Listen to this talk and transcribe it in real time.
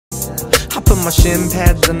my shin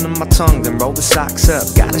pads under my tongue, then roll the socks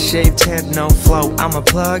up. Got a shaved head, no flow. I'm a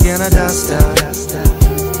plug and a duster.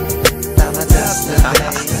 I'm a duster.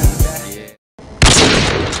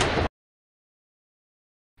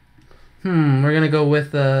 We're gonna go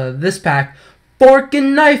with this pack, fork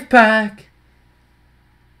and knife pack.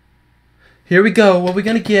 Here we go. What are we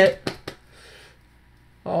gonna get?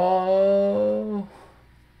 Oh,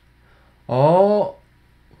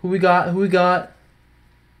 who we got? Who we got?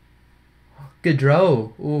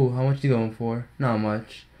 Gaudreau. Ooh, how much you going for? Not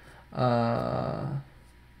much.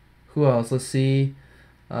 Who else? Let's see.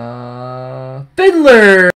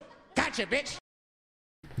 Fiddler. Gotcha, bitch.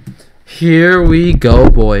 Here we go,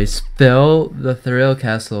 boys. Fill the Thrill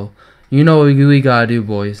Castle. You know what we gotta do,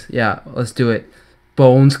 boys. Yeah, let's do it.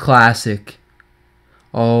 Bones Classic.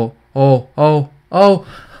 Oh.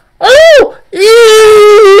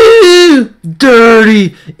 Ew!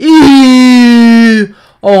 Dirty. Ew!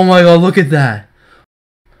 Oh my god, look at that.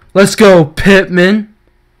 Let's go, Pittman.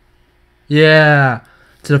 Yeah.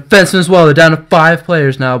 To the defenseman as well. They're down to 5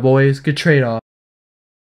 players now, boys. Good trade-off.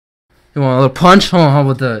 You want a little punch? Hold on, how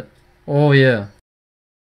about that? Oh, yeah.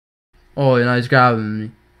 Oh, yeah, nice grabbing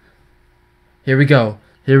me. Here we go.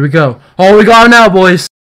 Here we go. Oh, we got it now, boys.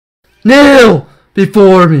 Kneel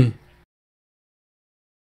before me.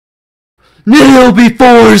 Kneel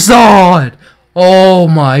before Zod. Oh,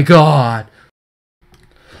 my God.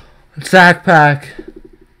 Sack pack.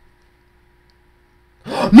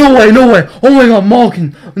 No way, no way. Oh, my God,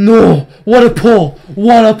 Malkin. No. What a pull.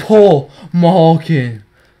 What a pull. Malkin.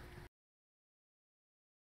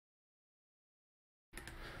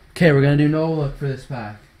 Okay, we're gonna do no look for this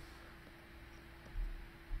pack.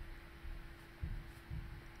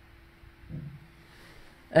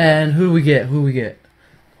 And who we get? Who we get?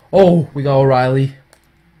 Oh, we got O'Reilly.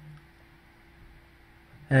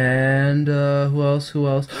 And who else? Who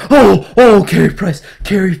else? Oh, Carey Price.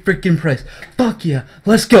 Carey freaking Price. Fuck yeah.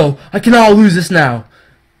 Let's go. I cannot lose this now.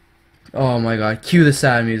 Oh my god. Cue the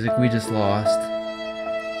sad music. We just lost.